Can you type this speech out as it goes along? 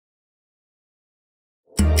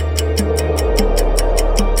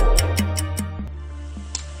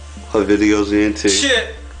Her videos into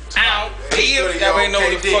shit. Ow. Y'all already know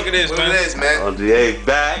what the fuck it is, man. What it is, man. Oh, they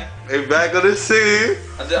back. They back on the scene.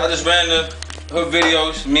 I just ran her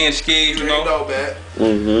videos, me and Ski, you know. Man.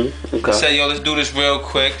 Okay. I said, yo, let's do this real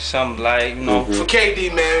quick. Something like, you know. For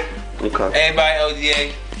KD, man. Okay. Everybody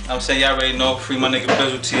LDA. I'm saying, y'all already know. Free my nigga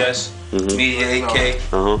Bizzle TS. Media AK.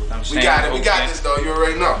 I'm saying, we got it. We got this, though. You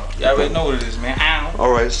already know. Y'all already know what it is, man. Ow.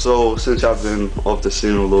 Alright, so since y'all been off the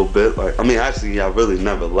scene a little bit, like, I mean, actually, y'all really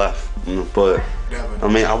never left. But, I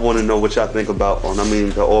mean, I want to know what y'all think about,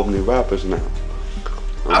 the Albany rappers now.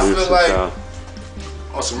 I feel like,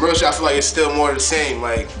 on some real shit, I feel like it's still more of the same.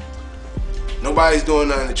 Like, nobody's doing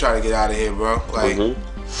nothing to try to get out of here, bro. Like,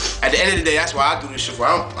 at the end of the day, that's why I do this shit for.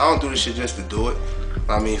 I don't do this shit just to do it.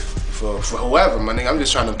 I mean, for whoever, my nigga, I'm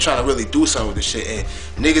just trying to really do something with this shit. And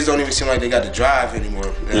niggas don't even seem like they got the drive anymore.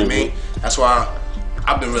 You know what I mean? That's why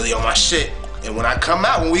I've been really on my shit. And when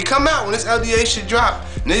we come out, when this LDA shit drop,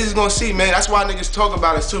 niggas is gonna see, man. That's why niggas talk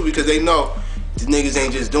about us too, because they know these niggas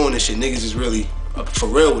ain't just doing this shit. Niggas is really for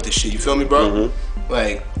real with this shit. You feel me, bro?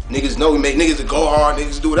 Like, niggas know we make niggas to go hard,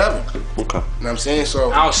 niggas do whatever. Okay. You know what I'm saying?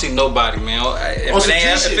 So I don't see nobody, man. If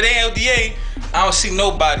it ain't LDA, I don't see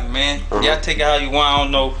nobody, man. Y'all take it how you want. I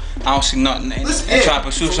don't know. I don't see nothing. Listen, ain't trying to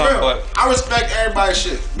pursue something, but I respect everybody's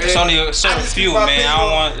shit, man. It's only a certain few, man. I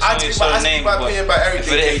don't want. It's only a certain name, but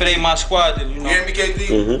if it ain't my squad, then you know. You hear me,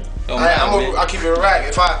 KD? I'll keep it a rack.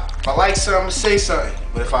 If I like something, I'm gonna say something.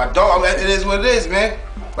 But if I don't, it is what it is, man.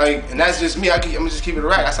 Like, and that's just me. I'm gonna just keep it a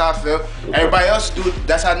rack. That's how I feel. Everybody else do it.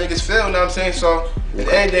 That's how niggas feel. You know what I'm saying? So at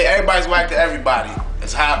the end of the day, everybody's whack to everybody.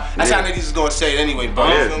 That's how niggas is gonna say it anyway, bro.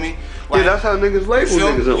 You feel me? Like, that's how niggas label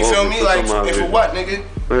niggas. You feel me? Like, and for what, nigga?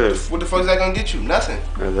 What the fuck is that gonna get you? Nothing.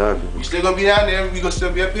 Exactly. You still gonna be down there. We gonna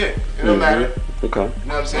still be up here. It don't matter. Okay. You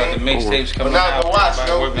know what I'm saying? The mixtapes coming out. But now, watch,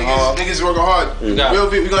 niggas working hard. We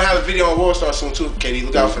gonna have a video on World Star soon too, KD.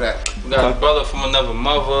 Look out for that. We got a brother from another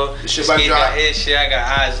mother. Shit about drop. Shit, I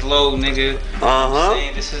got eyes low, nigga.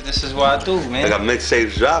 This is what I do, man. I got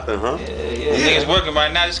mixtapes dropping, huh? Yeah. Niggas working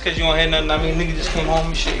right now just cause you don't hear nothing. I mean, niggas just came home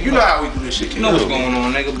and shit. You know how we do this shit, KD. You know what's going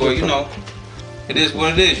on, nigga, but you know, it is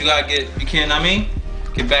what it is. You gotta get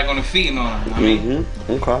get back on the feet and all that. I mean,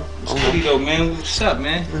 okay. Steady though, man. What's up,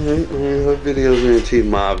 man? Her videos in T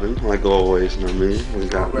mobbing, like always, you know what I mean? We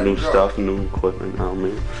got new stuff, new equipment, you know what I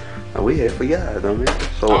mean? And we here for y'all, you know what I mean?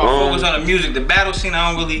 So, I don't focus on the music. The battle scene,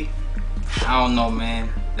 I don't know, man.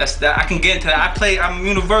 That's that. I can get into that. I'm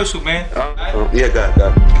universal, man. Yeah, got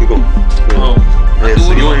it. Keep going.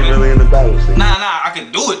 So you ain't really in the battle scene. Nah, I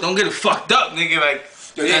can do it. Don't get it fucked up, nigga. Like,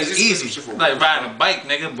 that's easy. Like riding a bike,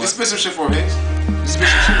 nigga. But just spit some shit for me.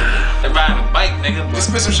 Like riding a bike, nigga. Just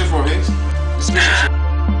spit some shit for me. Just spit some shit.